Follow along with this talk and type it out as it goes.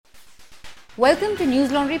Welcome to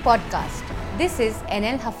News Laundry Podcast. This is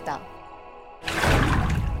NL Hafta.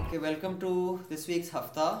 Okay, welcome to this week's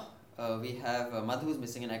Hafta. We have Madhu who's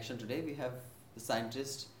missing in action today. We have the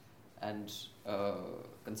scientist and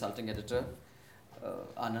consulting editor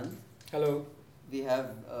Anand. Hello. We have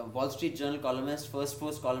Wall Street Journal columnist, First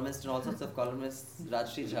Post columnist, and all sorts of columnists,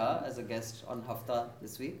 Rajshri Jha, as a guest on Hafta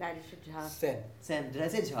this week. Sen. Did I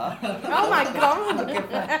say Jha? Oh my God! Okay,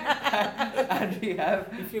 fine. And we have.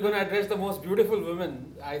 If you're going to address the most beautiful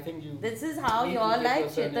women, I think you. This is how need you to all give like your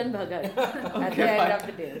surname. Chetan Bhagat at Okay, the end fine. of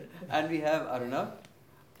the day. And we have Aruna.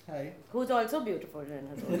 Hi. Who's also beautiful in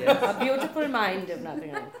his own. Yes. A beautiful mind, if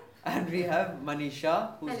nothing else. And we have Manisha,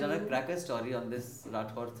 who's Hello. done a cracker story on this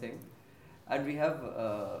Rathore thing. And we have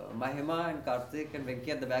Mahima and Karthik and Venki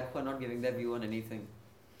at the back who are not giving their view on anything.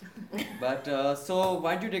 But so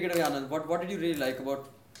why don't you take it away, Anand? What did you really like about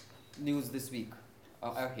news this week?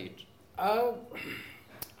 I hate. I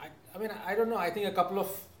mean, I don't know. I think a couple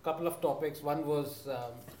of topics. One was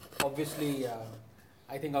obviously,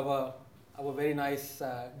 I think our very nice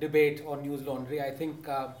debate on News Laundry. I think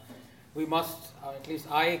we must, at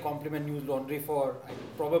least I compliment News Laundry for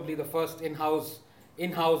probably the first in-house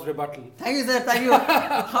rebuttal. Thank you, sir. Thank you.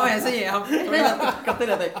 हम ऐसे ही हैं. हम करते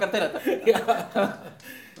रहते.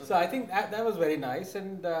 So I think that was very nice,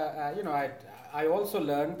 and I also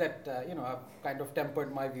learned that I've kind of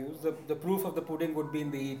tempered my views. The proof of the pudding would be in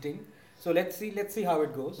the eating. So let's see how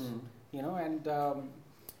it goes.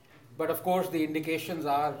 But of course the indications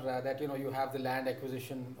are that you have the land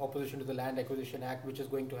acquisition, opposition to the Land Acquisition Act, which is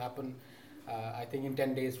going to happen. I think in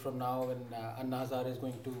 10 days from now, when Anna Hazare is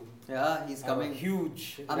going to Yeah, he's have coming. a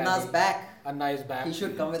huge Anna's rally. back. Anna is back. He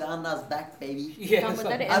should come with Anna's back, baby. Yes. Come with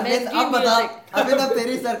that Arvind MSG अब बता. music. Arvind अब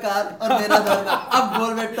तेरी सरकार और मेरा धर्म. अब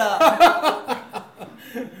बोल बेटा.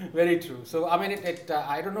 Very true. So I mean,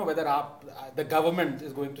 I don't know whether the government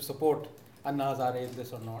is going to support Anna Hazare in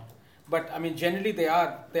this or not. But I mean, generally they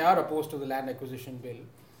are opposed to the land acquisition bill.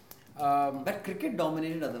 But cricket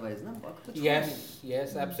dominated otherwise, na?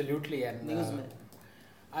 Yes, absolutely. And News में.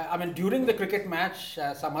 I mean, during the cricket match,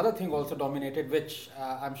 some other thing also dominated, which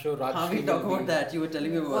I'm sure Raj. How we talk about that? You were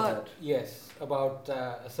telling me about What? that. Yes, about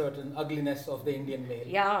a certain ugliness of the Indian male.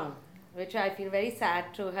 Yeah, which I feel very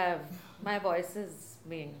sad to have my voices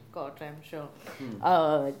being caught, I'm sure.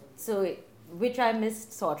 So, which I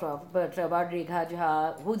missed sort of, but about Rekha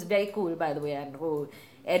Jha, who's very cool by the way, and who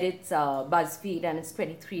edits BuzzFeed and is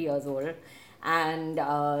 23 years old. And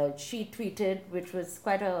she tweeted, which was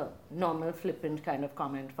quite a normal, flippant kind of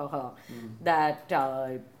comment for her, that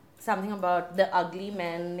something about the ugly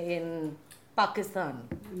men in Pakistan.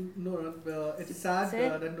 No, it's sad Say?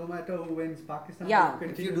 that no matter who wins, Pakistan Yeah. will If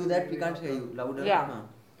continue you do to that, be we very can't hear you. popular. Louder. Yeah. Huh.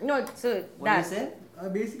 No, so What that do you say?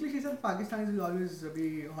 Basically, she said Pakistanis will always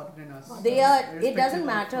be hotter than us. they are. It irrespective doesn't of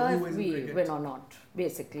matter who if wins we cricket. win or not.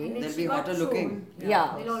 Basically, And They'll it's be got hotter shown. looking.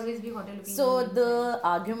 Yeah. They'll always be hotter looking. so the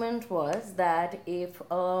argument was that if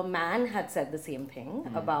a man had said the same thing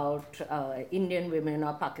about Indian women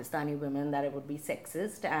or Pakistani women, that it would be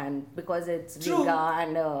sexist, and because it's True. Rega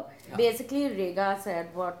and basically Rega said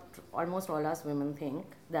what almost all us women think,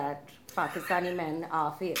 that Pakistani men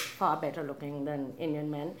are far better looking than Indian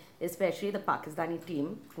men, especially the Pakistani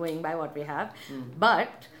team, going by what we have.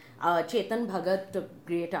 But Chetan Bhagat took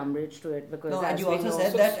great umbrage to it because No, as and you we also know,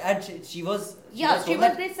 said that, and she was.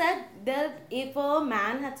 they said that if a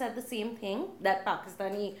man had said the same thing, that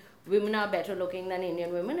Pakistani women are better looking than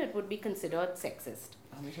Indian women, it would be considered sexist.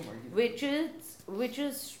 Which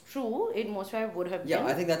is true. It most probably would have been. Yeah,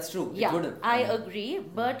 I think that's true. It Yeah, would have. I agree,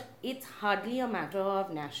 but it's hardly a matter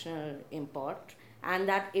of national import, and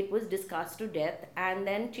that it was discussed to death, and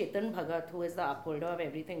then Chetan Bhagat, who is the upholder of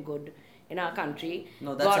everything good in our country,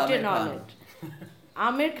 No, that's got Amir in on Khan. it.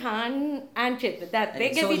 Amir Khan and Chetan, that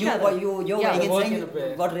they So give each you're other. weighing Yeah. in Work saying in a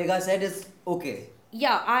pair. what Rega said is okay.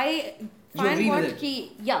 Yeah, I You find agree what with it?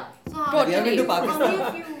 he, yeah, So how We have been to Pakistan. How many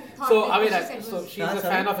of you thought So that I mean, what she said so was- she's Huh, a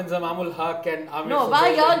sorry? fan of Inzamamul Haq and Amir. no, why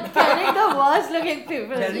Suhail. you're telling the worst looking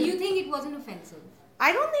people. So you think it wasn't offensive?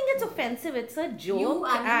 I don't think it's offensive, it's a joke, You,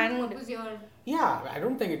 Anand, and what was your... Yeah, I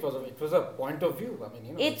don't think it was a point of view. I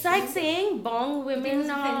mean, it's like saying bong You think it women was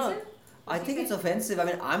are. offensive? I think it's offensive. I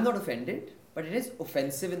mean, I'm not offended, but it is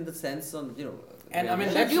offensive in the sense on And I mean,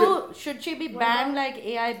 Should she be banned like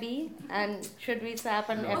AIB, and should we slap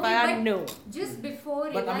an Okay, FIR? but- No. Just before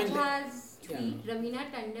But I Rega mean, Jha's tweet, Raveena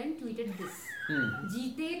Tandon tweeted this.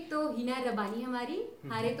 जीते तो हिना रबानी हमारी,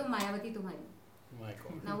 हारे तो मायावती तुम्हारी. My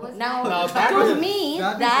God. Now was Now, Now that to is- me,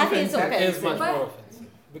 that is that is offensive. That is offensive. much But- more offensive.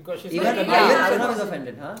 Because she's Even not Yeah. Arnav is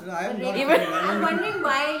offended, huh? No, I am not Even- offended. I I'm am- wondering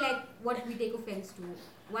why, like, what we take offense to.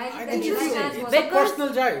 Why is I it think that it's, Rega Jha's it's was a Because- personal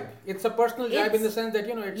jibe. It's a personal jibe in the sense that,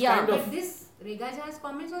 it's Yeah. kind But of... this Rega Jha's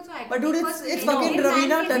comments also I But can dude, take it's personally. fucking Indian Raveena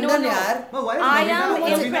man can- Tandon, no. yaar. But why is I Ravina- am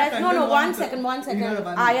Ravina impressed. No, Tandon one want second. Hina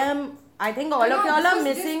Rabani? I think all No, of no, y'all this are was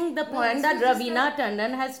missing just- the no, point this that was just Raveena a-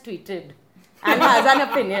 Tandon has tweeted and has an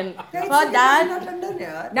opinion. Yeah, it's For fucking that, Raveena Tandon,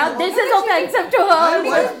 yaar. now this is offensive to her.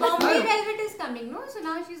 Because Bombay Velvet is coming, no? So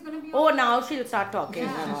now she's gonna be. Oh, now she'll start talking.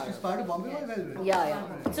 Yeah. She's part of Bombay Boy Velvet. Yeah.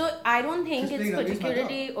 So I don't think She's it's playing Ravi's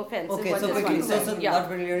particularly offensive. Okay, what so this quickly, one so said. Yeah. not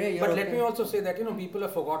particularly. But let me also say that, people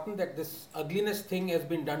have forgotten that this ugliness thing has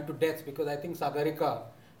been done to death, because I think Sagarika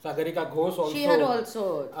Ghosh also... She had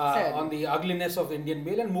also said. on the ugliness of Indian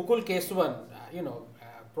male, and Mukul Keswan,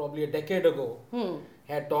 probably a decade ago,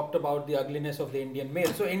 had talked about the ugliness of the Indian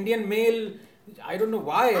male. So Indian male, I don't know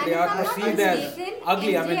why And they if are I'm not perceived as mistaken,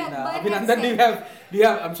 ugly. MJ Akbar had Abhinandan, said- do you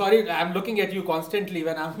have? I'm sorry, I'm looking at you constantly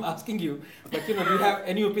when I'm asking you. But do you have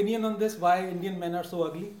any opinion on this? Why Indian men are so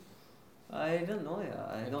ugly? I don't know,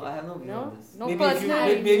 yeah. I have no view No, on this. no maybe if personal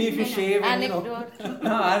you, maybe if you shave and anecdote.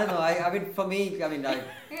 No, I don't know. I mean, for me, Yeah,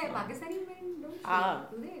 Pakistani men don't Ah.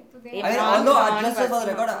 do they? So they If I mean, Imran although Khan, just for the Wasim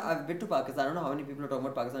record, Khan. I've been to Pakistan. I don't know how many people are talking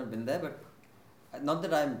about Pakistan have been there, but not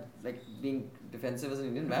that I'm like being defensive as an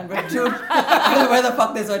Indian man, but dude, I don't know where the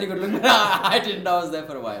fuck they saw any good looking. I didn't. I was there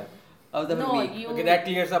for a while. I was there for No, a week. you. Okay, that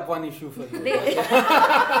clears up one issue for you. They,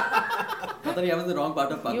 I thought I was in the wrong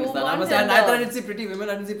part of You Pakistan. I was wanted I thought I the- didn't see pretty women.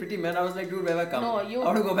 I didn't see pretty men. I was like, dude, where have I come? No, you- I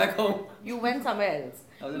want to go back home. you went somewhere else.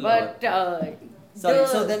 I was in But Sorry.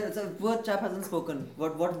 the- So poor chap hasn't spoken.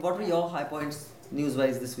 What were your high points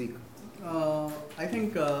news-wise this week? I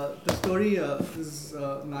think the story is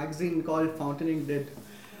a magazine called Fountain did.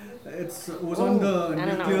 It was on the I don't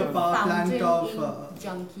know. nuclear power Fountain plant of in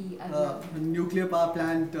Junkie. nuclear power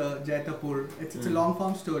plant Jaitapur. It's a long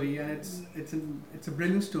form story, and it's a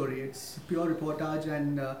brilliant story. It's pure reportage,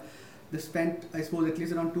 and they spent, I suppose, at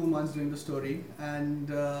least around 2 months doing the story, and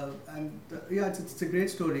yeah, it's a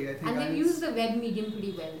great story. I think. And they've it's- used the web medium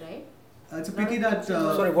pretty well, right? It's a pity that.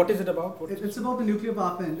 Sorry, what is it about? It's about the nuclear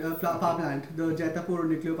power plant, the Jaitapur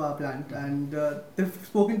nuclear power plant, and they've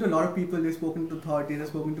spoken to a lot of people. They've spoken to authorities. They've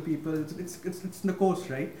spoken to people. It's in the coast,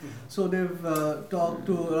 right? So they've talked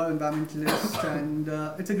to a lot of environmentalists, and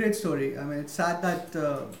it's a great story. I mean, it's sad that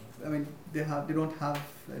they don't have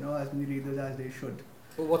as many readers as they should.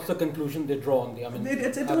 What's the conclusion they draw on the?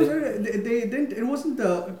 It wasn't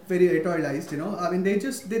very editorialized, I mean,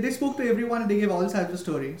 they spoke to everyone and they gave all sides of the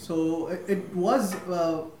story. So it was,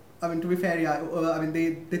 to be fair, yeah.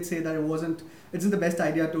 They did say that it isn't the best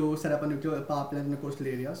idea to set up a nuclear power plant in a coastal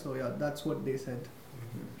area. So yeah, that's what they said.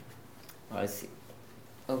 I see.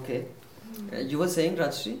 Okay. You were saying,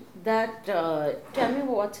 Rajshri? That, tell me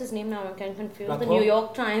what's his name now, I'm kind of confused. The Rathore? New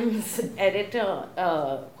York Times editor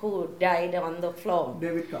who died on the floor.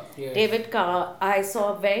 David Carr. Yes. David Carr, I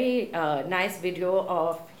saw a very nice video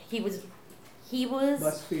of, he was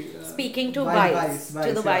BuzzFeed, speaking to Vice, to the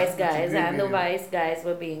yeah, Vice that's a guys, great and the video. Vice guys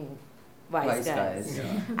were being Vice guys.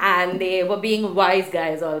 Yeah. And they were being wise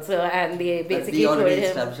guys also, and they basically we told already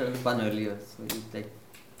him, established fun earlier, so you like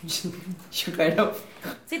you kind of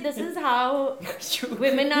see, this is how you,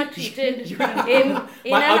 women are treated in an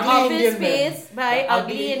By ugly office Indian men. space by By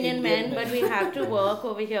ugly Indian men, but we have to work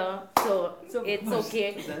over here, so it's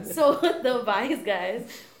okay. So the Vice guys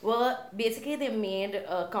were basically, they made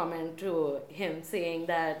a comment to him saying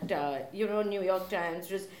that New York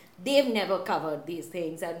Times they've never covered these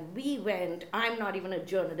things, and we went. I'm not even a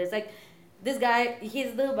journalist. Like, this guy,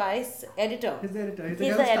 he's the Vice editor. He's the editor. He's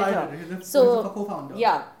He's the guy the who started editor. it. He's the So, co-founder.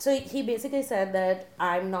 yeah, so he basically said that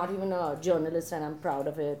I'm not even a journalist and I'm proud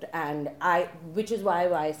of it, and which is why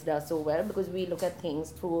Vice does so well, because we look at things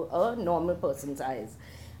through a normal person's eyes.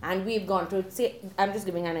 And we've gone to, say, I'm just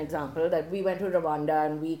giving an example, that we went to Rwanda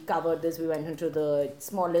and we covered this, we went into the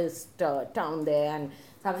smallest town there and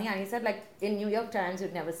something, and he said, like, in New York Times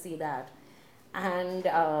you'd never see that. And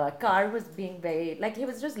Carr was being very, like, he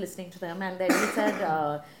was just listening to them, and then he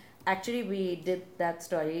said, actually we did that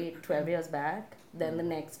story 12 years back, then the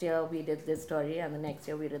next year we did this story, and the next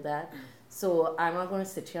year we did that. So I'm not going to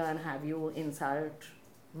sit here and have you insult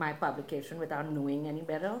my publication without knowing any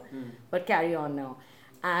better, but carry on now.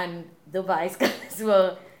 And the Vice guys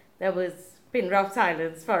there was pin drop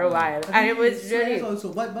silence for a while, I and it think was it's really,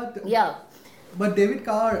 also, but yeah. But David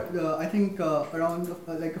Carr, I think around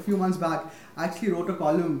like a few months back, actually wrote a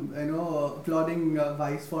column, applauding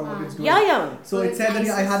Vice for what it's doing. Yeah. So it said that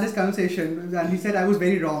I had this conversation, and he said I was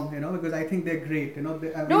very wrong, because I think they're great, No,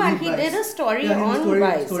 and he did a story on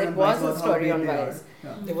Vice. It was a story on Vice.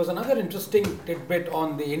 Yeah. There was another interesting tidbit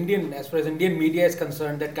on the Indian, as far as Indian media is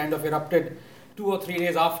concerned, that kind of erupted 2 or 3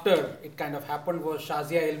 days after it kind of happened, was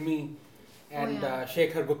Shazia Ilmi and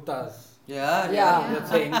Shekhar Gupta's. Yeah.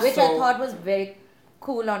 thing. Which So- I thought was very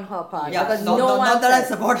cool on her part. Yeah, because not, no not, one not that I said-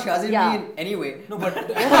 support Shazia Yeah. in any way. No, but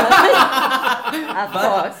Of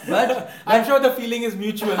course. But I'm sure the feeling is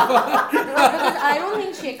mutual. Because I don't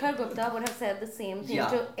think Shekhar Gupta would have said the same thing Yeah.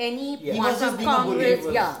 to any Yeah. He one was just from being a bully. Congress. It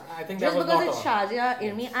was- Yeah. I think Just that was because not it's on. Shazia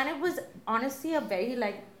Ilmi, and it was honestly a very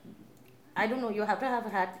I don't know, you have to have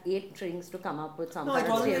had 8 drinks to come up with some No, kind it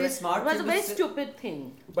of wasn't very statement. smart It was a thing very to say. stupid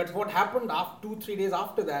thing. But what happened after 2-3 days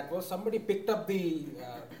after that was somebody picked up the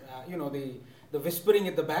whispering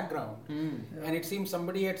in the background, and it seems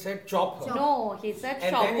somebody had said chop her. No, he said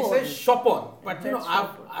And shop then he on. says shop on. But That's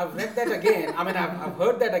I've read that again. I mean, I've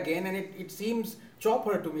heard that again, and it seems chop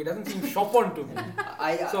her to me. It doesn't seem shop on to me.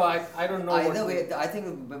 So I don't know. Either way, I think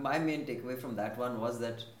my main takeaway from that one was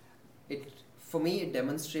that for me, it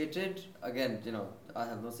demonstrated, again, I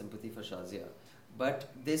have no sympathy for Shazia, but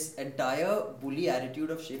this entire bully attitude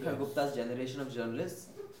of Shekhar Gupta's generation of journalists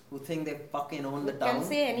who think they fucking own the Who town. can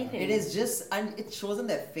say anything. It is just, and it shows in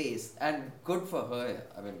their face, and good for her.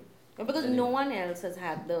 I mean, Because anyway. no one else has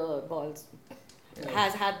had the balls,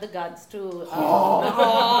 has had the guts to.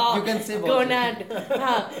 You can say balls. Gonad,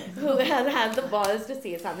 who has had the balls to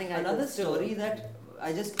say something like Another this. too. story that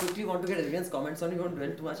I just quickly want to get everyone's comments on. You won't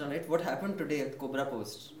dwell too much on it. What happened today at Cobra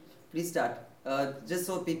Post? Please start. Just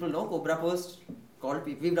so people know, Cobra Post called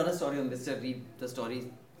people. We've done a story on this. Read the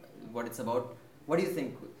story, what it's about. What do you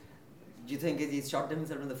think? Do you think he shot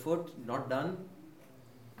himself in the foot? Not done?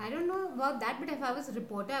 I don't know about that, but if I was a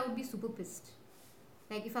reporter, I would be super pissed.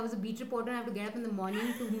 Like if I was a beat reporter, I have to get up in the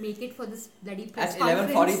morning to make it for this bloody press At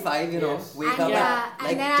conference. 11:45, Yes. wake And, up at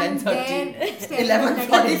and then I'm 10:30. there staring at the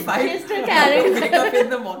bloody- 11:45. She's still carrying Wake up in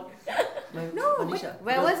the morning. No, Manisha,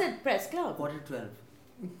 Where was it? Press Club? 11:45.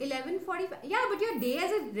 11:45. Yeah, but your day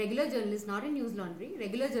as a regular journalist, not a news laundry,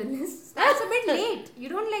 regular journalist, starts a bit late. You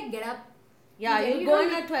don't get up. Yeah, You you don't go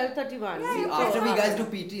in like- at 12:31. Yeah, See, you after press we on. guys do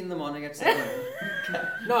PT in the morning at 7.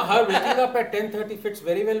 No, her waking up at 10:30 fits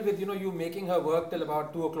very well with you making her work till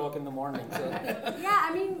about 2 o'clock in the morning. So. Yeah,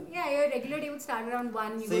 I mean, your regular day would start around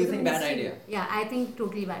 1. So go you to think the bad ministry. idea? Yeah, I think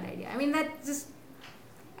totally bad idea. I mean, that just,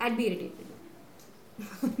 I'd be irritated.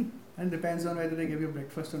 And depends on whether they give you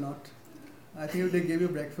breakfast or not. I think if they give you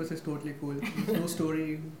breakfast, it's totally cool. No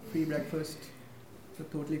story, free breakfast. So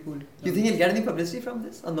totally cool. Do you think he'll get any publicity from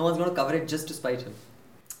this? Or no one's going to cover it just to spite him?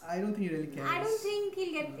 I don't think he really cares. I don't think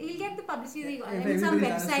he'll get the publicity. If I mean, some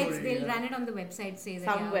everybody ran a websites, story, they'll yeah. run it on the website, say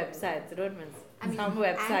that. Some yeah, websites, don't miss. I mean, Some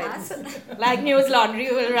and websites. us. Like News Laundry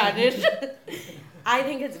will run it. I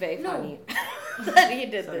think it's very No. funny that he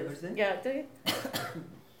did Sorry, this. what's that? Yeah, so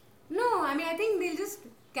No, I mean, I think they'll just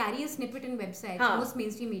carry a snippet in websites. Huh. Most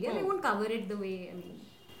mainstream media, they Hmm. won't cover it the way, I mean.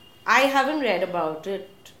 I haven't read about it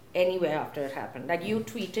anywhere after it happened. Like you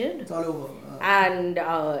tweeted, It's all over. and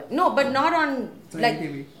no, but not on It's on like.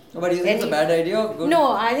 TV. No, but do you think it's a Any- bad idea or good?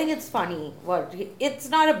 No, I think it's funny. It's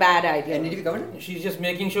not a bad idea. And did you cover it? She's just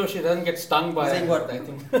making sure she doesn't get stung by Saying it, what? I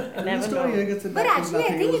think. Never The story know. gets it But back, actually, I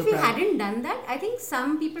nothing, it think was if a he prank. hadn't done that, I think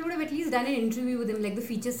some people would have at least done an interview with him, like the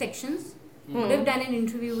feature sections. Would have done an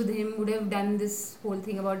interview with him, would have done this whole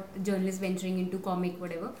thing about journalists venturing into comic,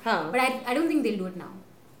 whatever. Huh. But I don't think they'll do it now.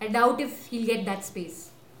 I doubt if he'll get that space.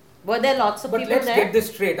 Were there lots of But people let's there? get this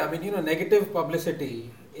straight. I mean, negative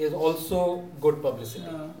publicity is also good publicity.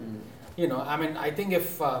 I mean, I think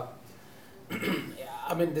if,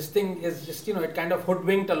 this thing is just, it kind of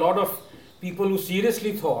hoodwinked a lot of people who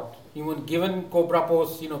seriously thought, even given Cobra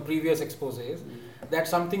Post's, previous exposés, that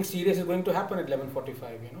something serious is going to happen at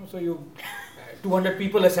 11:45, So you, 200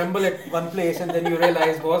 people assemble at one place and then you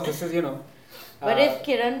realize, boss, this is, But if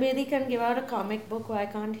Kiran Bedi can give out a comic book, why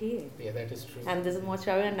can't he? Yeah, that is true. And this is most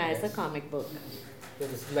probably a nicer Yes. comic book. That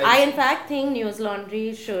is like- I, in fact, think News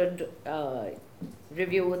Laundry should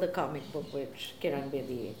review the comic book which Kiran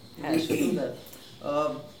Bedi We has. should do that.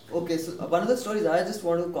 Okay, so one of the stories I just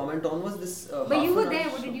want to comment on was this. But you were half an there,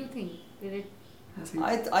 hour what show. did you think? Did it?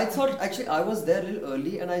 I thought actually I was there a little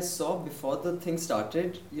early and I saw before the thing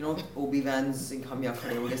started, OB vans हम यहाँ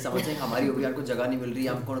खड़े होंगे समझ रहे हैं हमारी OB van को जगह नहीं मिल रही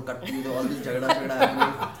I'm going to cut you all this झगड़ा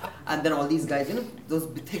happening and then all these guys those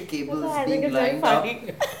thick cables I think being it's very lined up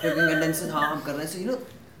funny. looking and then said हाँ हम कर रहे हैं so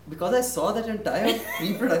because I saw that entire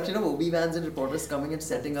pre-production of OB vans and reporters coming and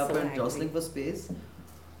setting up So and angry. jostling for space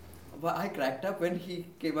Well, I cracked up when he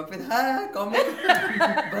came up with comment.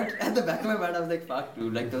 But at the back of my mind, I was like, fuck,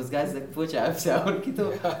 dude. Like those guys, like poor chaps. I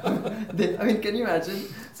mean, can you imagine?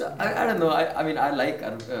 So I don't know. I mean, I like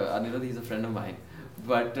Anirudh. He's a friend of mine.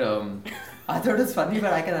 But I thought it was funny.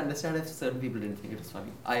 But I can understand if certain people didn't think it was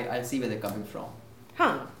funny. I see where they're coming from.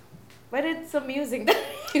 Huh. But it's amusing that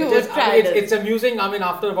you It would is, try it's, this. it's amusing. I mean,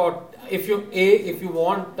 after about if you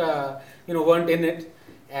want weren't in it,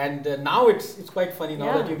 and now it's quite funny.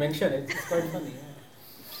 Now that you mention it, it's quite funny.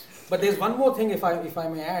 Yeah. But there's one more thing, if I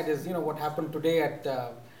may add, is what happened today at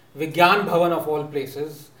Vigyan Bhavan of all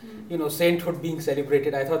places. Sainthood being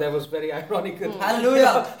celebrated. I thought that was very ironical.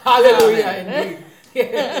 Hallelujah, hallelujah, indeed.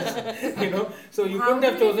 Yes. So you couldn't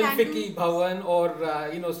have chosen plan to- Vicky Bhavan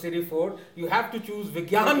or Siri Ford. You have to choose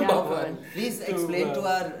Vigyan Bhavan. Please explain to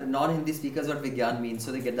our non-Hindi speakers what Vigyan means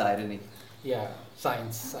so they get the irony. Yeah,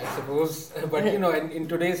 science, I suppose. But in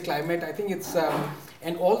today's climate, I think it's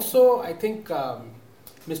and also I think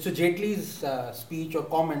Mr. Jaitley's speech or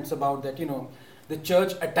comments about that the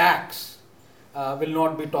church attacks will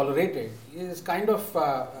not be tolerated is kind of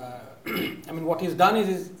I mean, what he's done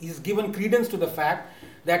is he's given credence to the fact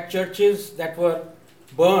that churches that were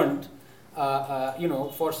burned,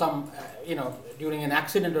 for some, during an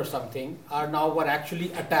accident or something, were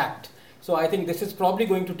actually attacked. So I think this is probably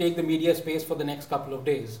going to take the media space for the next couple of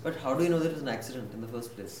days. But how do you know that it was an accident in the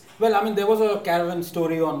first place? Well, I mean, there was a caravan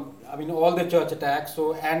story on, all the church attacks.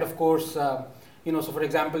 So, and of course, so for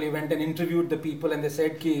example, he went and interviewed the people and they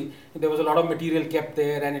said there was a lot of material kept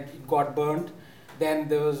there and it got burnt. Then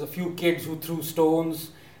there was a few kids who threw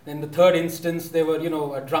stones. Then the third instance, they were,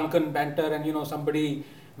 a drunken banter and, somebody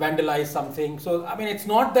vandalized something. So, I mean, it's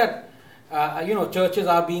not that, churches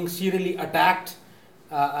are being serially attacked,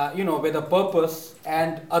 with a purpose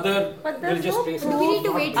and other But there's religious no places. proof. We need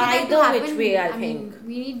to wait for that to Either happen. which way, I mean, think.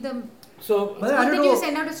 we need them. So, But It's I good don't that you know.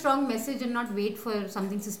 send out a strong message and not wait for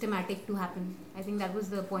something systematic to happen. I think that was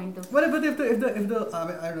the point of. Well, but if the I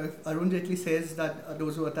mean, I don't know, if Arun Jaitley says that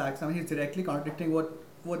those were attacks, I mean, he's directly contradicting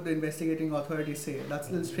what the investigating authorities say. That's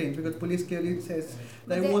a little strange because police clearly says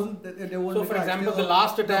that it wasn't. That there wasn't. So, for attacks. example, the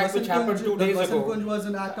last attack the which happened 2 the days Vasant ago. Kunj was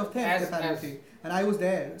an act of theft, As- apparently, and I was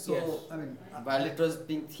there. So Yes. I mean, While it was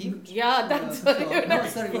being thieved? Yeah, that's so- No,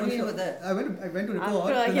 sorry, what do you mean by that? I went to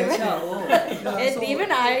report. After I to hear like- it. Oh. Yeah, so- Even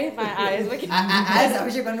my eyes were. As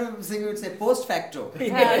Abhishek Manu Singh would say, post facto.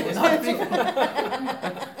 Yeah. Not pre-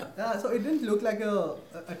 Yeah, so it didn't look like a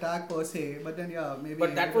attack per se, but then maybe.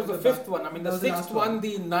 but that was the fifth one. I mean, the That was the sixth last one,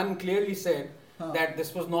 the nun clearly said Huh. that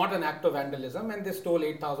this was not an act of vandalism and they stole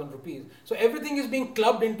 8,000 rupees. So everything is being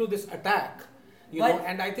clubbed into this attack, But-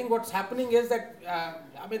 and I think what's happening is that,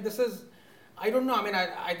 this is, I don't know,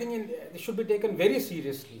 I think this should be taken very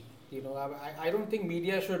seriously. I don't think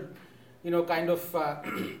media should, kind of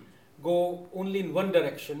go only in one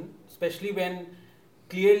direction, especially when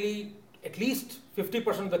clearly at least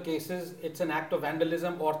 50% of the cases it's an act of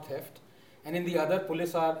vandalism or theft, and in the other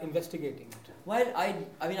police are investigating it. While I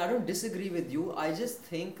don't disagree with you. I just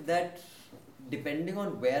think that depending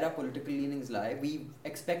on where our political leanings lie, we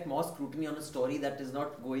expect more scrutiny on a story that is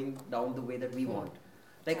not going down the way that we want.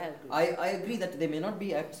 Like, I agree. I agree that there may not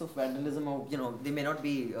be acts of vandalism or, they may not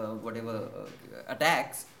be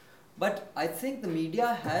attacks, but I think the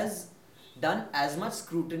media has done as much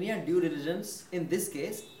scrutiny and due diligence in this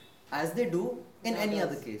case as they do in any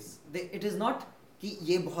other case. It is not कि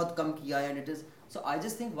ये बहुत कम किया and it is. So I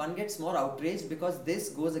just think one gets more outraged because this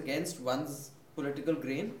goes against one's political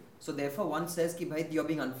grain. So therefore one says कि भाई you're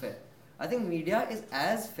being unfair. I think media is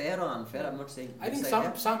as fair or unfair. I'm not saying. I think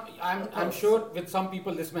which side, I'm sure with some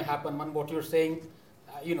people this may happen, what you're saying,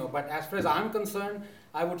 but as far as I'm concerned,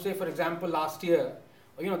 I would say, for example, last year,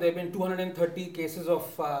 there have been 230 cases of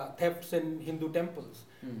thefts in Hindu temples,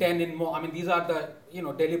 10 in more. These are the,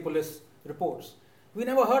 Delhi police reports. We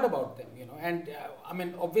never heard about them,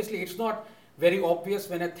 and obviously it's not very obvious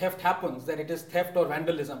when a theft happens that it is theft or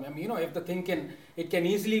vandalism. If the thing it can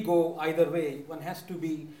easily go either way, one has to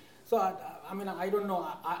be. So, I don't know.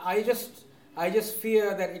 I just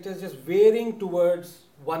fear that it is just veering towards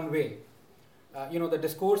one way. The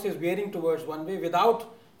discourse is veering towards one way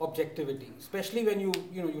without objectivity, especially when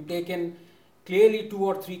you take in clearly 2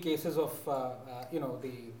 or 3 cases of,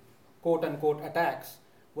 the quote unquote attacks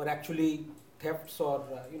were actually thefts or,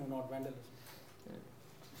 not vandalism.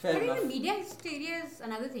 Fair I think enough. the media hysteria is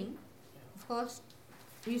another thing. Of course,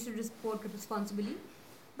 we should report responsibly.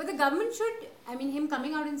 But the government should, him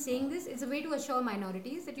coming out and saying this is a way to assure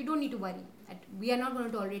minorities that you don't need to worry, that we are not going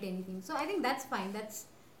to tolerate anything. So I think that's fine. That's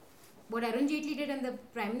what Arun Jaitley did, and the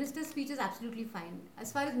Prime Minister's speech is absolutely fine.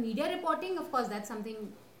 As far as media reporting, of course, that's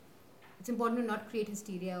something, it's important to not create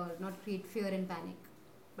hysteria or not create fear and panic.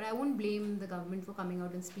 But I won't blame the government for coming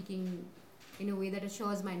out and speaking in a way that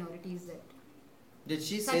assures minorities that Did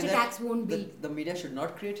she such say attacks that won't be. the media should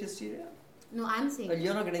not create hysteria? No, I'm saying. Well,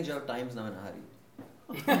 you're not getting New York Times now in a hurry.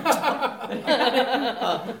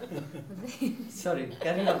 Sorry,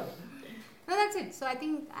 carry on. No, that's it. So I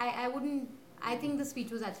think I wouldn't. I think the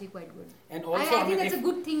speech was actually quite good. And also, I think that's a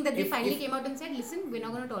good thing that they if- finally if- came out and said, listen, we're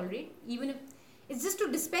not going to tolerate, even if it's just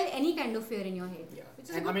to dispel any kind of fear in your head. Yeah. Which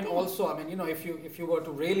is a And good I mean, thing. also, I mean, you know, if you were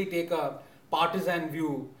to really take a partisan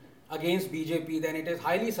view against BJP, then it is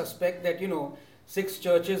highly suspect that, you know, 6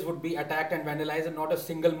 churches would be attacked and vandalized and not a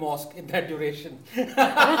single mosque in that duration. Maybe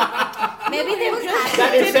they've just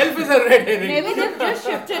That itself is a red herring. maybe they've just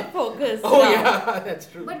shifted focus. Oh now. yeah, that's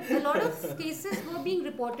true. But a lot of cases were being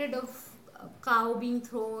reported of a cow being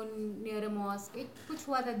thrown near a mosque. एक कुछ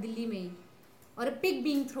हुआ था दिल्ली में ही. Or a pig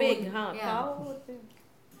being thrown. Pig, हाँ, Yeah. cow.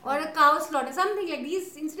 Or a cow slaughter. Something like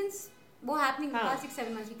these incidents were happening in the हाँ. past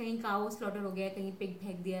 6-7 months. कि कहीं cow slaughter हो गया, कहीं pig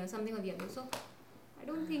फेंक दिया, something or the other. So I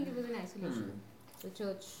don't think it was in isolation. The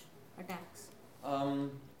church attacks.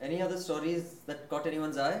 Any other stories that caught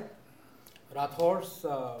anyone's eye? Rathor's.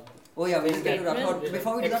 Oh yeah, we'll get to Statement. Rathod. Yeah.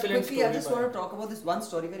 Before we do that, Excellent quickly, I story just by- want to talk about this one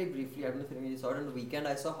story very briefly. I don't know if you saw it on the weekend.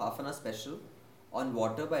 I saw half an hour special on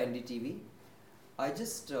water by NDTV. I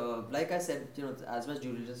just, like I said, you know, as much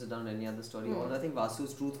due diligence is done on any other story. Although I think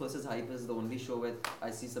Vasu's Truth versus Hype is the only show where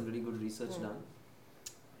I see some really good research done.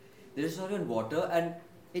 There is a story on water, and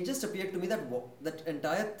it just appeared to me that that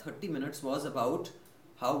entire 30 minutes was about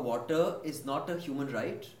how water is not a human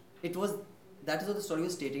right. It was, that is what the story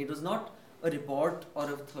was stating. It was not a report or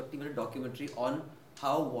a 30-minute documentary on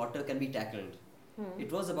how water can be tackled.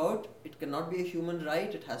 It was about, it cannot be a human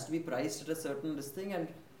right, it has to be priced at a certain this thing,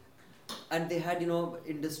 and they had, you know,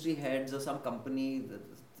 industry heads or some company,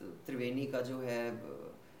 Triveni ka jo hai,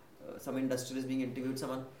 some industrialist being interviewed,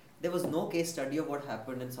 someone. There was no case study of what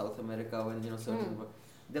happened in South America when, you know, certain.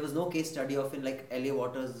 There was no case study of in like LA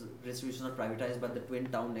Water's distribution not privatized, but the twin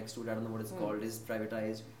town next to it, I don't know what it's called, is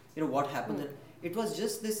privatized. You know what happened? And it was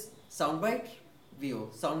just this soundbite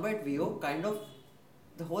VO, kind of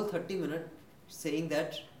the whole 30-minute saying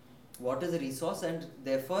that water is a resource and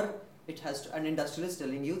therefore it has to, an industrialist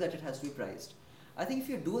telling you that it has to be priced. I think if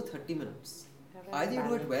you do a 30 minutes, either you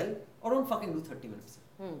do it well or don't fucking do 30 minutes.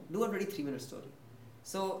 Do a 23-minute story.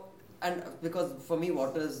 So, and because for me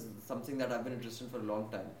water is something that I've been interested in for a long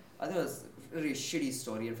time. I think it was a really shitty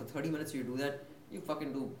story, and for 30 minutes you do that, you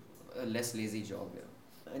fucking do a less lazy job. Yeah.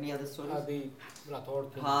 Any other stories? The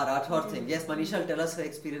Rathod thing. Rathod thing. Yes, Manisha will tell us her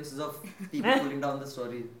experiences of people pulling down the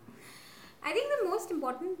story. I think the most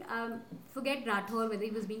important, forget Rathod, whether he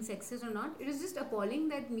was being sexist or not, it was just appalling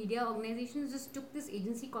that media organizations just took this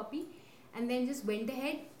agency copy and then just went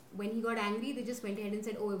ahead. When he got angry, they just went ahead and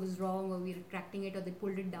said, oh, it was wrong, or we're retracting it, or they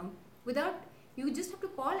pulled it down. Without, you just have to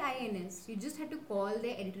call INS, you just had to call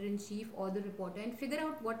the editor-in-chief or the reporter and figure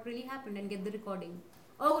out what really happened and get the recording.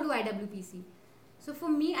 Or go to IWPC. So for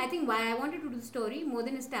me, I think why I wanted to do the story, more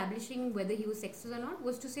than establishing whether he was sexist or not,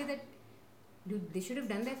 was to say that, dude, they should have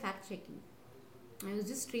done their fact-checking. And it was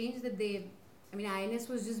just strange that INS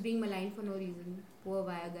was just being maligned for no reason. Poor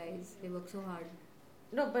Vaya guys, they work so hard.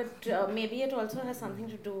 No, but maybe it also has something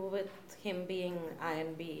to do with him being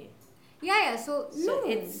INB. Yeah, so no.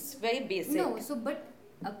 It's very basic. No, so but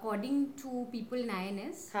according to people in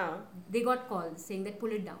INS, they got calls saying that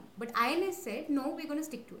pull it down. But INS said, no, we're going to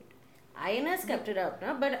stick to it. INS kept it up,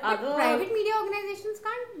 no? But other private media organizations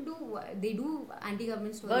can't do, they do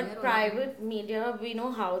anti-government stories. But private media, we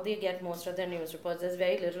know how they get most of their news reports. There's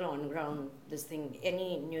very little on ground, this thing,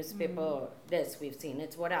 any newspaper desk we've seen.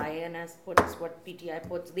 It's what INS puts, what PTI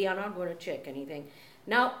puts. They are not going to check anything.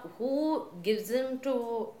 Now, who gives them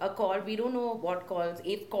to a call? We don't know what calls,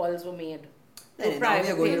 if calls were made. Now we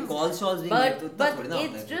are going to call calls being made. But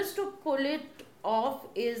it's just to pull it off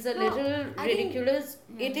is a little ridiculous.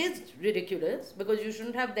 It is ridiculous because you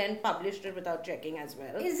shouldn't have then published it without checking as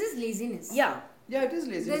well. Is this laziness? Yeah, it is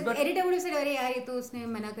laziness. The editor would have said, "अरे यार ये तो उसने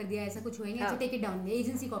मना कर दिया ऐसा कुछ हुआ ही नहीं, अच्छा take it down." The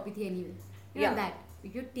agency copy थी anyway. You know that.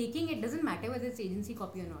 If you're taking it, doesn't matter whether it's agency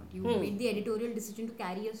copy or not. You made the editorial decision to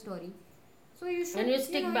carry your story. So you should. And you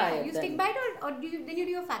stick by it. You stick by it, or then you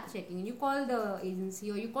do your fact checking and you call the agency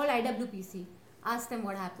or you call IWPC. Ask them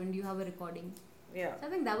what happened. You have a recording. Yeah. So I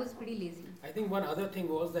think that was pretty lazy. I think one other thing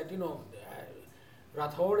was that,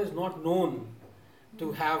 Rathod is not known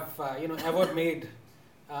to have, ever made,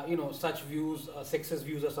 such views, sexist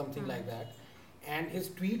views or something like that. And his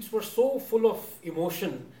tweets were so full of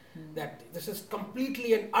emotion that this is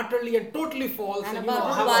completely and utterly and totally false. And you about know,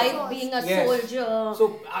 his have wife being a Yes. soldier.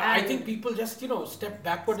 So I and- think people just stepped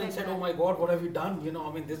backward and said, "Oh my God, what have we done?"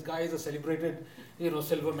 I mean, this guy is a celebrated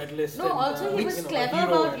silver medalist. No, and, also he was a clever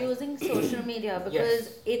hero about and- using social media because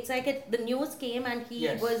it's like the news came and he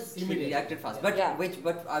Yes. was. He Immediately. reacted fast. But Yeah.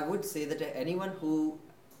 but I would say that anyone who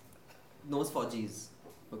knows Fauji's,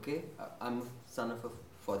 okay, I'm son of a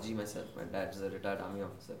Fauji myself. My dad's a retired army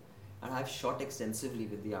officer, and I've shot extensively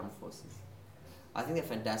with the armed forces. I think they're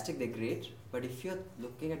fantastic. They're great. But if you're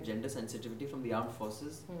looking at gender sensitivity from the armed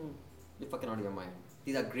forces, you're fucking out of your mind.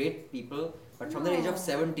 These are great people, but from the age of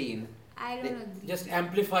 17. I don't agree. Just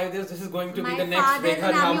amplify this. This is going to My be the next father is Rekha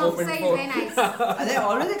an army Jha officer. moment He's for. very nice. There are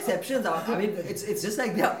always exceptions. I mean, it's just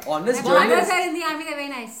like they're honest My brothers journalists. are in the army. They're very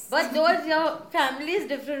nice. But those your family is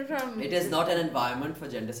different from. It is not an environment for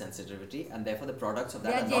gender sensitivity, and therefore the products of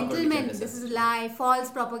They that are are not going to be gentlemen. gender This is sensitive. lie, false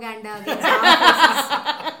propaganda against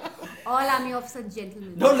armed forces. All army officers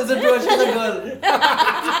gentlemen. Don't listen to her, she's a girl.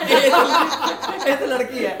 ये तो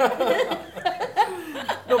लड़की है.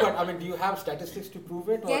 No, but I mean, do you have statistics to prove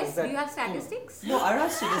it? Or Yes, is that, do you have statistics? No, I don't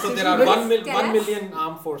have statistics. So there are but- 1 million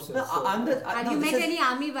armed forces. No, so- I'm the. Have no, you this met is- any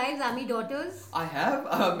army wives, army daughters? I have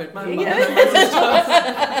met my mother and my sisters,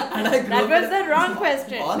 and I grew That up was with- the wrong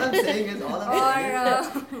question. All I'm saying is, Or I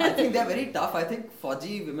think they're very tough. I think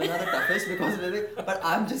Fauji women are the toughest because of it. But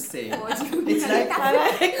I'm just saying, Fauji it's women are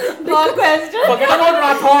like Wrong question. Forget about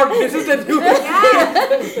Rathod. This is the new. yeah.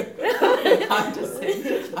 I'm just saying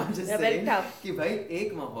They're very tough. कि भाई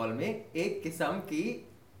एक माहौल में एक किस्म की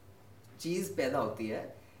चीज पैदा होती है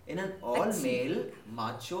in an all male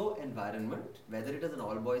macho environment, whether it is an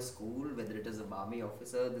all boys school, whether it is a army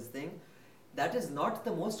officer, this thing, that is not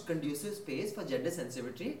the most conducive space for gender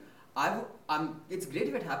sensitivity. It's great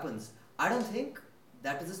if it happens. I don't think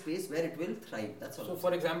that is a space where it will thrive. That's all. So,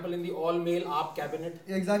 for example, in the all-male AAP cabinet,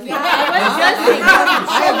 Exactly. Yeah, I was just thinking.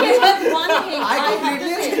 Okay, but one thing I I have to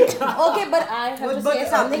completely say. Okay, but I have to But, say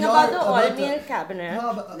something your- about the about all-male the- cabinet. Yeah,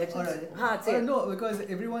 but, Let's alright. Haan, say it. No, because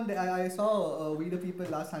everyone, I saw We the People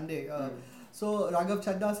last Sunday. So Raghav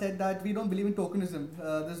Chadda said that we don't believe in tokenism.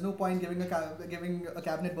 There's no point giving a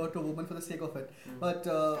cabinet berth to a woman for the sake of it. But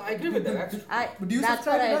I agree with that. That's true. do you That's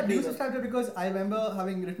subscribe what to I that? Do you agree with. subscribe to it? Because I remember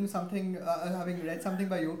having written something, having read something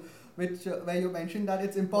by you, which where you mentioned that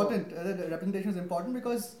it's important. That representation is important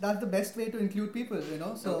because that's the best way to include people.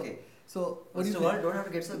 So. Okay. So what do First you of all, think? don't have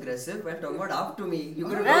to get so aggressive when talking about up to me. You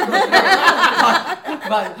could have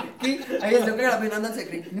but I was looking at Abhinandan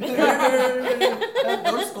Secretary.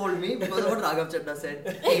 Don't scold me because of what Raghav Chadda said.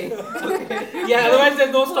 Okay. Yeah, otherwise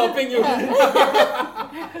there's no stopping you.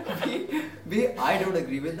 I don't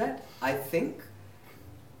agree with that. I think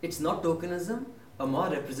it's not tokenism. A more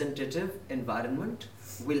representative environment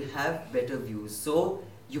will have better views. So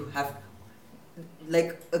you have,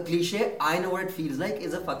 like a cliche, I know what it feels like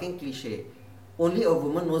is a fucking cliche. Only a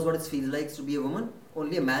woman knows what it feels like to be a woman.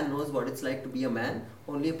 Only a man knows what it's like to be a man.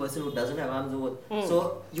 Only a person who doesn't have arms over.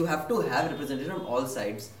 So you have to have representation on all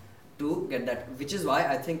sides to get that. Which is why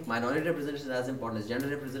I think minority representation is as important as gender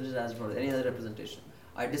representation is as important as any other representation.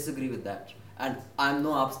 I disagree with that. And I'm no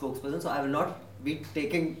AAP spokesperson, so I will not be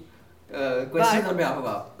taking questions on behalf of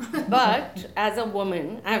AAP. But as a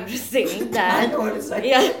woman, I'm just saying I that. know what it's like.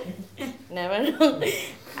 Yeah, never know.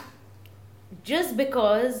 Just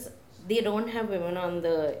because they don't have women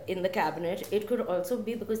in the cabinet, it could also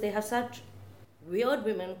be because they have such weird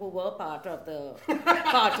women who were part of the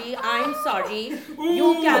party. I'm sorry,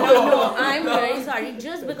 you cannot know. I'm very sorry.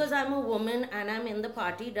 Just because I'm a woman and I'm in the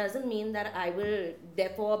party doesn't mean that I will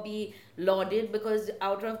therefore be lauded, because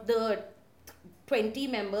out of the 20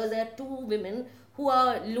 members, there are 2 women who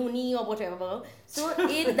are loony or whatever. So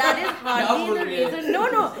that is hardly the reason.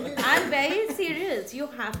 No, I'm very serious. You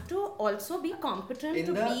have to also be competent In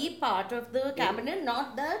to the- be part of the cabinet,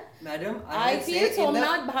 not that Madam, I will feel say in the-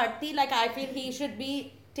 Somnath Bharti, like I feel he should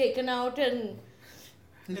be taken out and...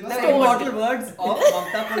 In He's the not- immortal words of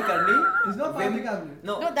Mamta Kulkarni. He's not part of the cabinet.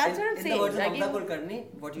 No, No, that's what I'm in saying, the words of like Mamta you- Kulkarni,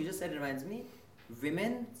 what you just said reminds me,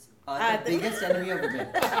 women are Ah, the biggest enemy of women.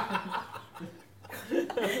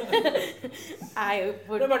 I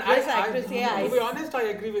would No, but just like to say to be honest, I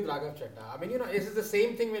agree with Raghav Chadda. I mean, this is the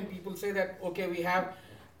same thing when people say that, okay, we have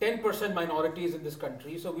 10% minorities in this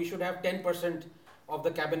country, so we should have 10% of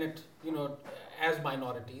the cabinet, as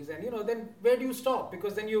minorities. And, then where do you stop?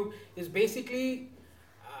 Because then it's basically,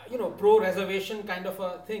 pro-reservation kind of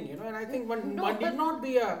a thing, and I think one need not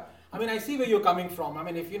be I mean, I see where you're coming from. I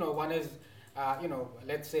mean, if, one is,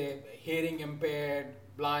 let's say, hearing impaired,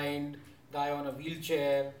 blind, guy on a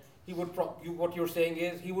wheelchair, he would what you're saying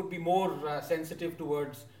is he would be more sensitive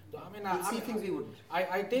towards I mean, We'll see things we wouldn't.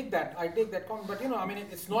 I take that comment, but I mean,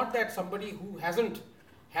 it's not that somebody who hasn't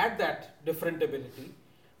had that different ability,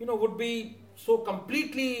 would be so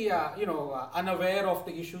completely, unaware of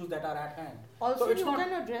the issues that are at hand. Also, So it's you not-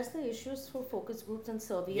 can address the issues through focus groups and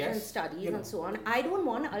surveys Yes, and studies you know. and so on. I don't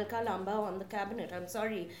want Alka Lamba on the cabinet. I'm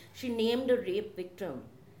sorry. She named a rape victim.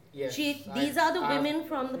 Yes, These are the women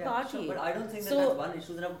from the Yeah, party. sure, but I don't think So- that's one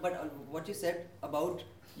issue. But what you said about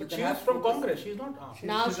you But can she have is from focus- Congress. She's not.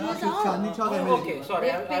 Now she's she's not- out. Chandni Chowk Oh, MLA. okay, sorry.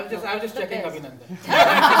 They I was picked just the checking, best. Abhinandan.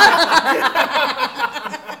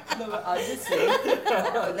 No, but I'll just say,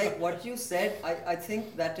 like what you said, I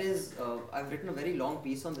think that is, I've written a very long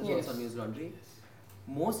piece on this Yes. also on News Laundry.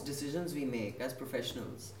 Most decisions we make as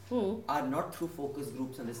professionals Hmm. are not through focus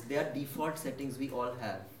groups and this. They are default settings we all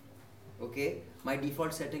have. Okay? My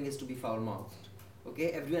default setting is to be foul-mouthed. Okay?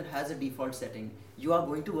 Everyone has a default setting. You are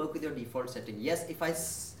going to work with your default setting. Yes, if I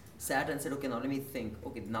sat and said, okay, now let me think.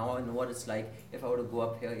 Okay, now I know what it's like if I were to go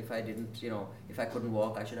up here, if I didn't, if I couldn't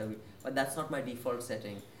walk, I should have. But that's not my default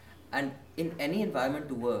setting. And in any environment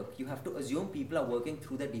to work, you have to assume people are working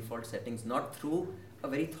through their default settings, not through a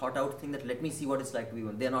very thought out thing that let me see what it's like to be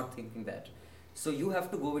one. They're not thinking that. So you have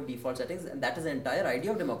to go with default settings, and that is the entire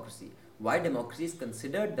idea of democracy. Why democracy is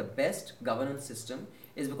considered the best governance system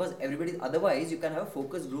is because everybody, otherwise you can have a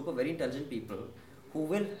focus group of very intelligent people who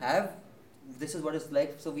will have, this is what it's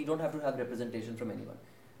like, so we don't have to have representation from anyone.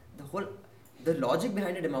 The logic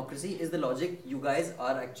behind a democracy is the logic you guys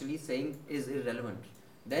are actually saying is irrelevant.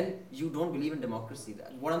 Then you don't believe in democracy.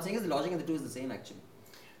 What I'm saying is the logic in the two is the same actually.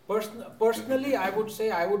 Personally, I would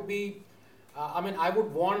say I would be, I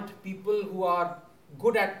would want people who are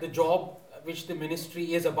good at the job which the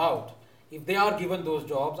ministry is about. If they are given those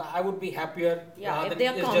jobs, I would be happier. Yeah, than if they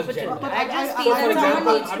are it's just competent. gender. But I just I- feel for that example,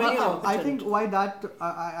 someone needs I to mean, be you know, competent. I think why that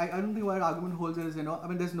I don't think why the argument holds is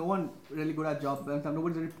there's no one really good at job.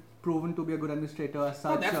 Nobody's really proven to be a good administrator as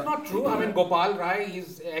No, such. that's not true. I mean, Gopal Rai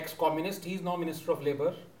is ex-communist. He's now Minister of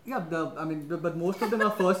Labour. Yeah, but most of them are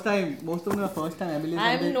first time. Most of them are first time MLAs.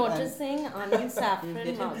 I'm noticing Anand Saffron. Did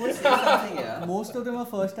you Marcus. say something, yeah? And most of them are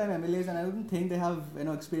first time MLAs, and I don't think they have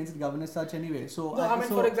experience in governance such anyway. So No, I mean,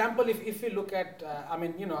 for example, if you look at,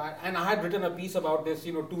 and I had written a piece about this,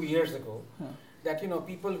 2 years ago, that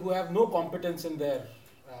people who have no competence in their,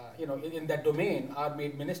 in that domain are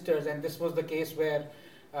made ministers, and this was the case where,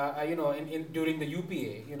 during the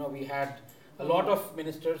UPA, we had a lot of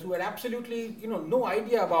ministers who had absolutely, no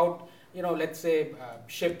idea about, let's say,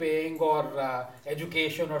 shipping or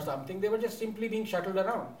education or something. They were just simply being shuttled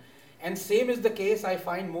around. And same is the case I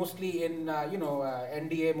find mostly in,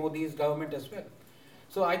 NDA, Modi's government as well.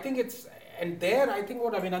 So I think I think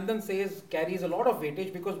what Abhinandan says carries a lot of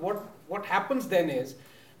weightage, because what happens then is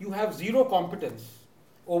you have zero competence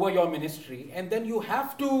over your ministry, and then you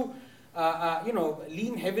have to,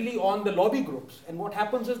 lean heavily on the lobby groups. And what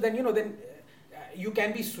happens is then, you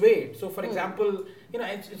can be swayed. So, for example,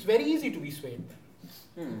 it's very easy to be swayed.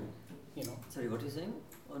 Sorry, what are you saying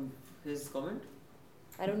on his comment?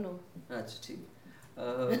 I don't know.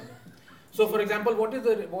 So, for example, what is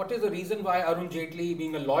the reason why Arun Jaitley,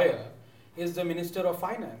 being a lawyer, is the Minister of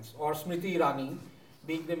Finance, or Smriti Irani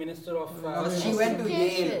being the Minister of? She went to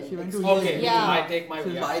Yale. She went to Okay, Yeah. I take my. So,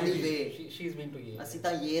 by the way, she's been to Yale.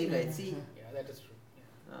 Asita Yale guy, see? Yeah, that is true.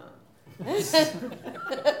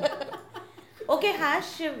 Okay, has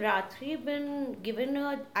Shivratri been given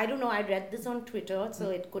I don't know, I read this on Twitter, so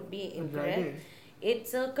it could be incorrect. Friday.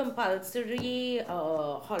 It's a compulsory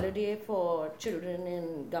holiday for children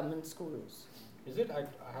in government schools. Is it? I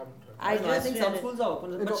haven't heard. I I just think read some it. schools are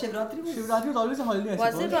open, but Shivratri was... Shivratri was always a holiday. I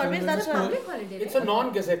Was suppose. it always? When That's we a were in Public holiday. It's a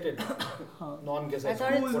non-gazetted. I Non-gazetted.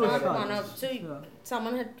 thought it's Schools not were one of. shut. So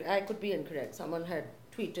Yeah. I could be incorrect. Someone had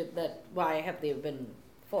tweeted that why have they been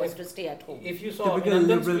forced to stay at home? If you saw Typical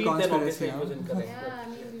Abhinandan's liberal tweet, then obviously conspiracy, it was huh? incorrect. Yeah, I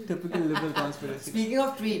mean, Typical liberal conspiracy. Speaking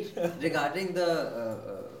of tweet, regarding the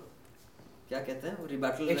क्या कहते हैं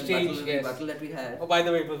rebuttal that we had. Oh, by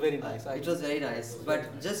the way, it was very nice. It was very nice,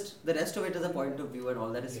 but just the rest of it is a point of view and all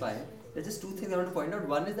that is fine. There's just two things I want to point out.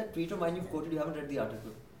 One is that tweet of mine you've quoted, you haven't read the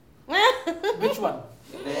article. Which one?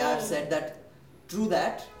 Where I've said that, true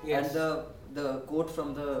that, Yes. and the quote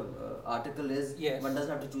from the article is, Yes. one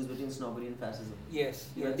doesn't have to choose between snobbery and fascism. Yes.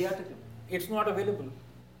 You read the article? It's not available.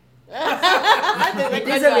 It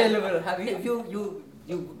is available. Have you, if you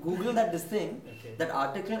Google this thing, Okay. that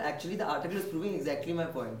article, actually the article is proving exactly my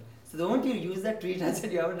point. So the moment you use that tweet, I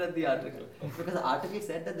said you haven't read the article. Because the article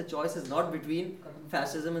said that the choice is not between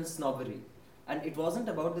fascism and snobbery. And it wasn't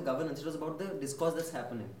about the governance, it was about the discourse that's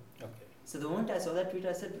happening. Okay. So the moment I saw that tweet,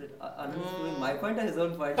 I said, Anand is proving my point or his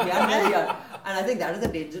own point. Yeah, really are. And I think that is the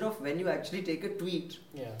danger of when you actually take a tweet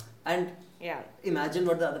and imagine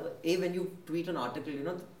what the other... when you tweet an article, you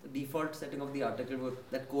know, the default setting of the article,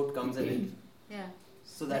 that quote comes in it. Yeah.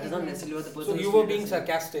 So that is not necessarily what the person... So you were being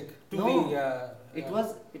sarcastic to It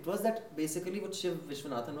was that basically what Shiv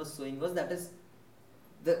Vishwanathan was saying was that is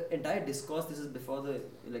the entire discourse, this is before the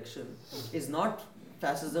election, is not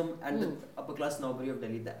fascism and the upper class snobbery of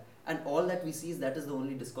Delhi. And all that we see is that is the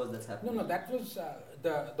only discourse that's happening. No, that was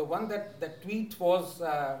the one that tweet was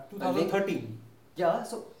 2013. Yeah,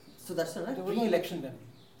 so that's not there was no election then.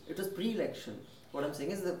 It was pre-election. What I'm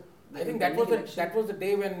saying is I think that was the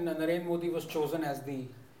day when Narendra Modi was chosen as the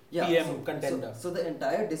PM contender. So the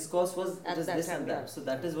entire discourse was just this and that. So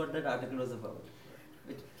that is what that article was about.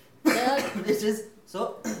 Which is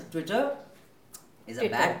so Twitter is a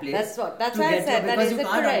bad place. That's why I said that is because you can't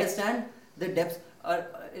correct. understand the depths.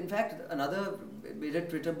 In fact, another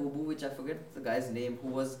Twitter boo-boo, which I forget the guy's name, who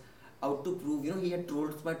was out to prove, you know, he had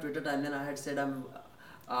trolled my Twitter timeline. I had said I'm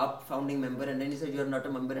a founding member, and then he said you're not a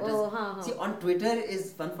member. See, on Twitter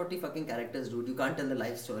is 140 fucking characters, dude. You can't tell the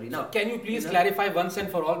life story. Now, can you please clarify once and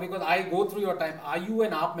for all, because I go through your time. Are you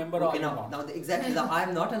an AAP member or are you not? Now, exactly. I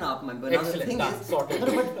am not an AAP member. Excellent. Now, the thing is, sorted.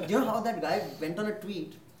 but do you know how that guy went on a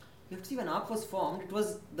tweet? You have to see when AAP was formed, it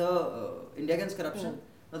was the India Against Corruption.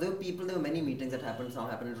 Now, there were many meetings that happened. Some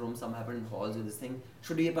happened in Rome, some happened in halls with this thing.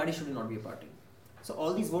 Should we be a party, should we not be a party? So,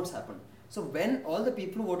 all these votes happened. So, when all the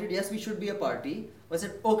people who voted yes, we should be a party, we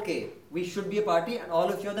said, okay, we should be a party, and all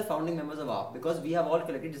of you are the founding members of AAP, because we have all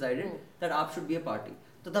collectively decided that AAP should be a party.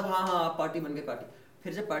 So, tab AAP party ban gayi party.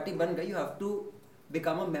 फिर जब party ban gayi, you have to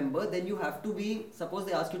become a member, then you have to be, suppose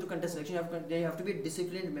they ask you to contest election, you have to be a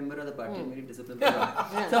disciplined member of the party. Very disciplined.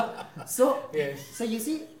 So you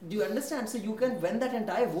see, do you understand? So you can, when that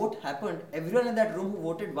entire vote happened, everyone in that room who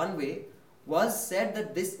voted one way was said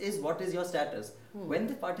that this is what is your status. When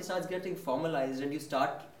the party starts getting formalized and you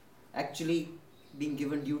start actually being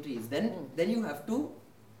given duties, then you have to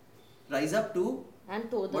rise up to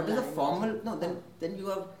what is the formal, then you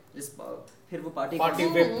have फिर वो party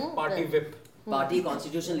whip party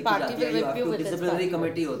constitution लिखी जाती है, you have to disciplinary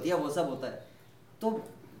committee होती है, वो सब होता है. तो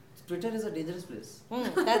Twitter is a dangerous place.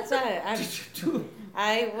 That's why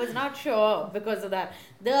I was not sure because of that.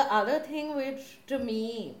 The other thing which to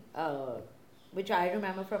me, which I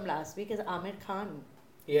remember from last week is Amir Khan.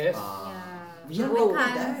 Yes. How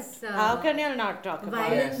can you not talk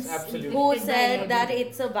about it? Yes, absolutely. Who said that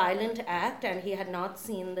it's a violent act and he had not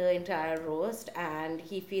seen the entire roast and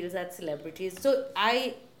he feels that celebrities. So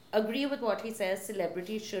I agree with what he says.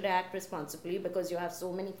 Celebrities should act responsibly because you have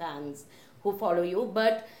so many fans who follow you.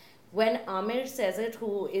 But when Amir says it,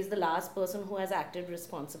 who is the last person who has acted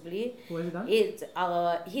responsibly, he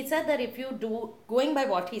said that if you do, going by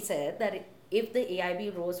what he said, that if the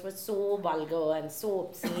AIB roast was so vulgar and so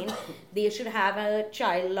obscene, they should have a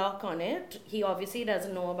child lock on it. He obviously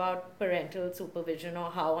doesn't know about parental supervision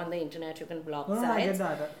or how on the internet you can block sites. I get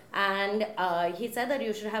that. And he said that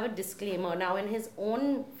you should have a disclaimer. Now, in his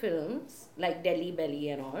own films, like Delhi Belly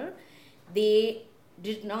and all, they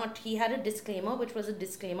did not. He had a disclaimer, which was a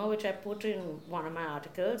disclaimer which I put in one of my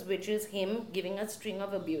articles, which is him giving a string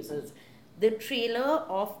of abuses. The trailer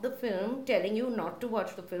of the film telling you not to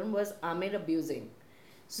watch the film was Amir abusing.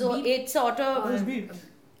 So it sort of...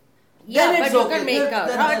 Yeah, but you can make out.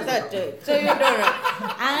 Not that it. So you don't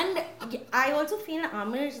know. And I also feel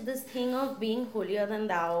Amir's this thing of being holier than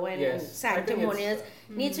thou and sanctimonious.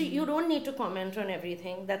 You don't need to comment on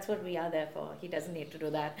everything. That's what we are there for. He doesn't need to do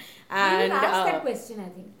that. And asked that question, I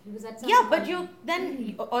think. He was at some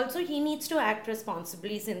then also he needs to act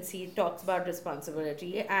responsibly since he talks about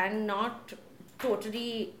responsibility and not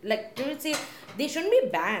totally say they shouldn't be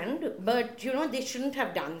banned, but they shouldn't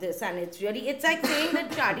have done this. And it's like saying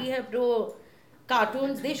that Charlie Hebdo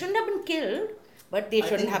cartoons, they shouldn't have been killed, but they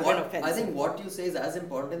shouldn't have been offensive. I think what you say is as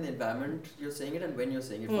important in the environment you're saying it and when you're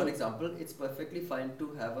saying it. For example, it's perfectly fine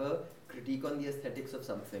to have a critique on the aesthetics of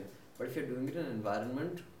something, but if you're doing it in an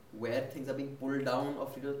environment where things are being pulled down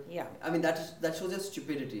I mean that shows your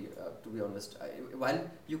stupidity, to be honest. While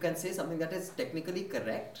you can say something that is technically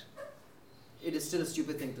correct, it is still a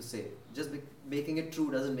stupid thing to say. Just making it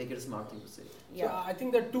true doesn't make it a smart thing to say. Yeah. So I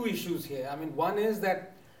think there are two issues here. I mean, one is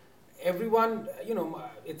that everyone,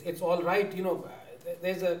 it's all right,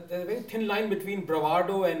 there's a very thin line between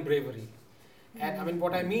bravado and bravery. And I mean,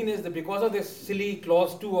 what I mean is that because of this silly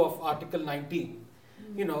clause 2 of Article 19,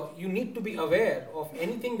 you need to be aware of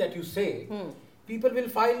anything that you say. People will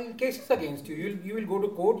file cases against you. You will go to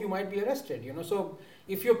court, you might be arrested, So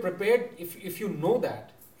if you're prepared, if you know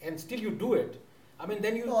that, and still you do it, I mean,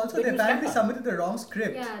 then you. Also, then they you stand apparently up. submitted the wrong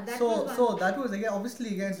script. Yeah, that so was so one. that was again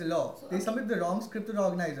obviously against the law. So, They submitted the wrong script to the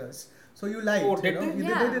organizers. So you lied. Oh, you did know? they? You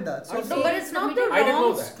Yeah. they did that. So I No, but it's not the I didn't know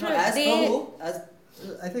wrong that. script. As They- per who? As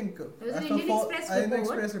I think There was as an per Indian Express Indian report.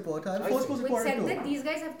 Express report. I Force see. was Which reported said too. that these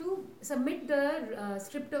guys have to submit the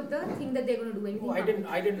script of the thing that they're going to do. Anything Oh, I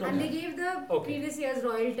didn't know And that. they gave the Okay. previous year's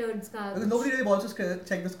Royal Turds card. Because nobody really also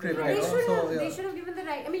checked the script. Right. They You know? should So, have. yeah. They should have given the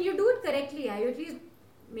right. I mean, you do it correctly. You at least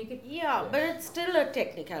make it. Yeah, but it's still a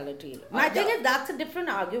technicality. My thing is that's a different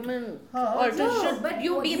argument. Huh. Or No, should but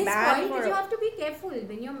you be his bad point for is you a- have to be careful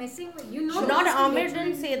when you're messing with. You know. Not this will Amir get didn't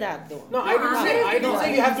you. say that though. No, I didn't Amir say. is I didn't the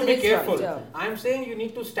say you have to be careful. instructor. I'm saying you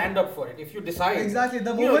need to stand up for it. If you decide. Exactly.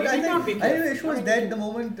 The You know, moment you I need not be think the careful. issue was dead the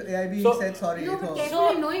moment AIB So- said sorry. No, it but was-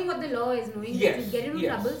 carefully knowing what the law is, knowing that Yes, you get into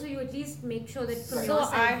yes. trouble, so you at least make sure that from So your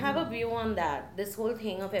side. I have a view on that. This whole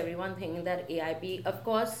thing of everyone thinking that AIB, of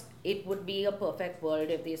course, it would be a perfect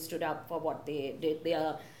world if they stood up for what they did.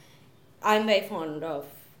 I'm very fond of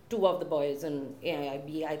two of the boys in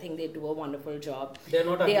AIB. I think they do a wonderful job. They're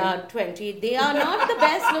not They ugly. are 20. They are not the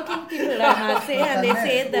best looking people, I must say, and they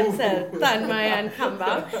say it themselves, Tanmay and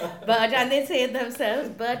Khamba. And they say it themselves.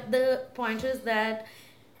 But the point is that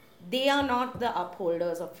they are not the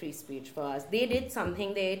upholders of free speech for us. They did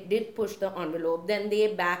something, they did push the envelope, then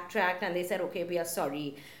they backtracked and they said, okay, we are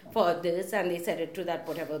sorry for this, and they said it to that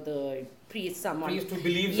whatever the priest, someone. Priest who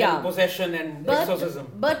believes Yeah. in possession and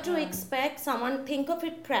exorcism. But to expect someone, think of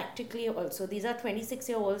it practically also. These are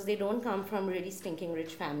 26-year-olds. They don't come from really stinking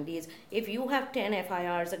rich families. If you have 10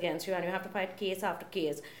 FIRs against you and you have to fight case after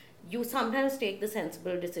case, you sometimes take the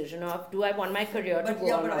sensible decision of, do I want my career to but go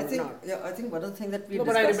yeah, on but or I think not? I think one of the things that we No,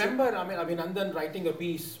 but I discussed. remember, Abhinandan writing a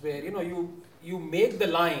piece where you make the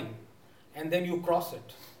line and then you cross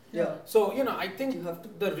it. Yeah. So I think You have to-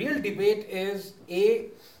 the real debate is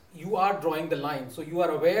you are drawing the line, so you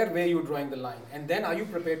are aware where you're drawing the line, and then are you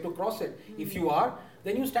prepared to cross it? If you are,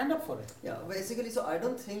 then you stand up for it. Yeah, basically, so I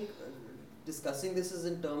don't think discussing this is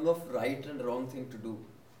in terms of right and wrong thing to do.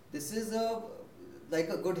 This is like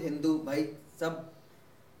a good Hindu, by some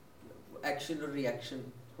action or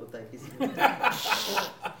reaction. hota hai kisi mein.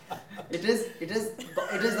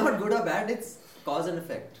 it is not good or bad. It's cause and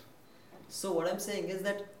effect. So what I'm saying is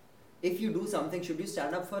that if you do something, should you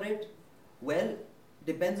stand up for it? Well,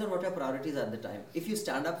 depends on what your priorities are at the time. If you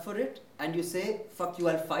stand up for it and you say, fuck you,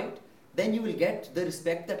 I'll fight, then you will get the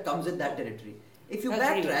respect that comes with that territory. If you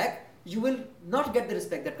Agreed. backtrack, you will not get the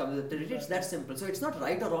respect that comes with the territory. It's that simple. So it's not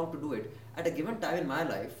right or wrong to do it. At a given time in my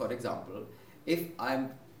life, for example, if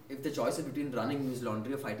the choice is between running News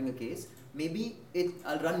Laundry or fighting a case, maybe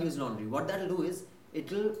I'll run News Laundry. What that'll do is,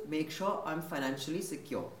 it'll make sure I'm financially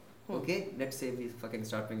secure. Okay? Let's say we fucking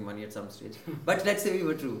start making money at some stage. But let's say we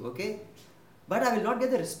were true, okay? But I will not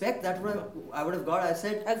get the respect that I would have got. I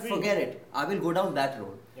said, Agreed. forget it. I will go down that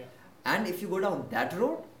road. Yeah. And if you go down that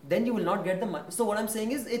road, then you will not get the money. So what I'm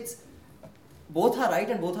saying is, it's both are right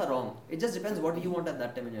and both are wrong. It just depends what you want at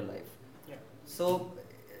that time in your life. Yeah. So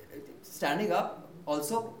standing up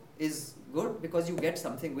also is good because you get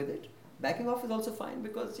something with it. Backing off is also fine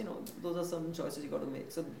because those are some choices you got to make.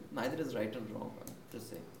 So neither is right and wrong. I'm just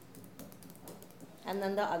saying. And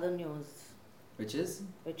then the other news, Which is,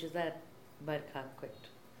 that Barkha quit.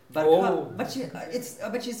 Oh. but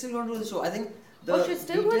she's still going to do the show. I think. She's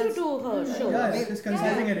still going to do her show. Yeah, Maybe- she's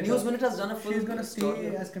consulting editor. News Minute has done a full She's gonna story.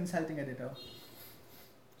 stay as consulting editor.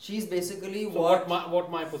 She's basically So what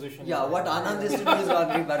my position? Yeah, is. what Anand is to do is what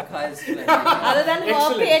Barkha is to like. Other than her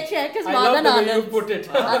Excellent. paycheck is I more love than the way you Anand's. put it.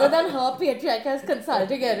 Other than her paycheck as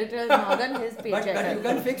consulting editor is more than his But paycheck. you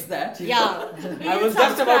can fix that. Yeah. I was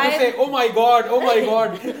just about to say, oh my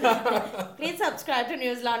god. Please subscribe to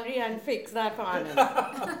News Laundry and fix that for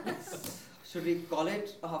Anand. Should we call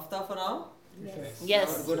it a hafta for now? Yes.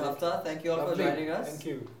 Yes. A good hafta. Thank you all Lovely. for joining us. Thank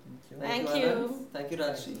you. Thank Anand. you. Thank you,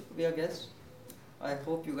 Rajshri, to be our guest. I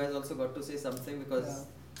hope you guys also got to say something because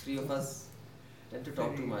three of us tend to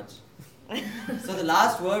talk too much. So the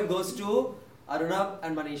last word goes to Arunabh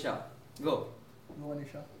and Manisha. Go. No,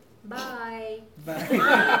 Anisha. Bye. Bye.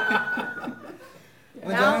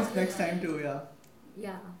 Well, Now- join us next time too, yeah.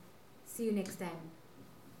 Yeah. See you next time.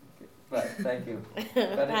 Bye. Thank you.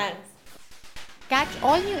 Thanks. Catch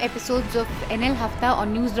all new episodes of NL Hafta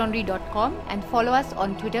on newslaundry.com and follow us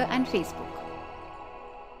on Twitter and Facebook.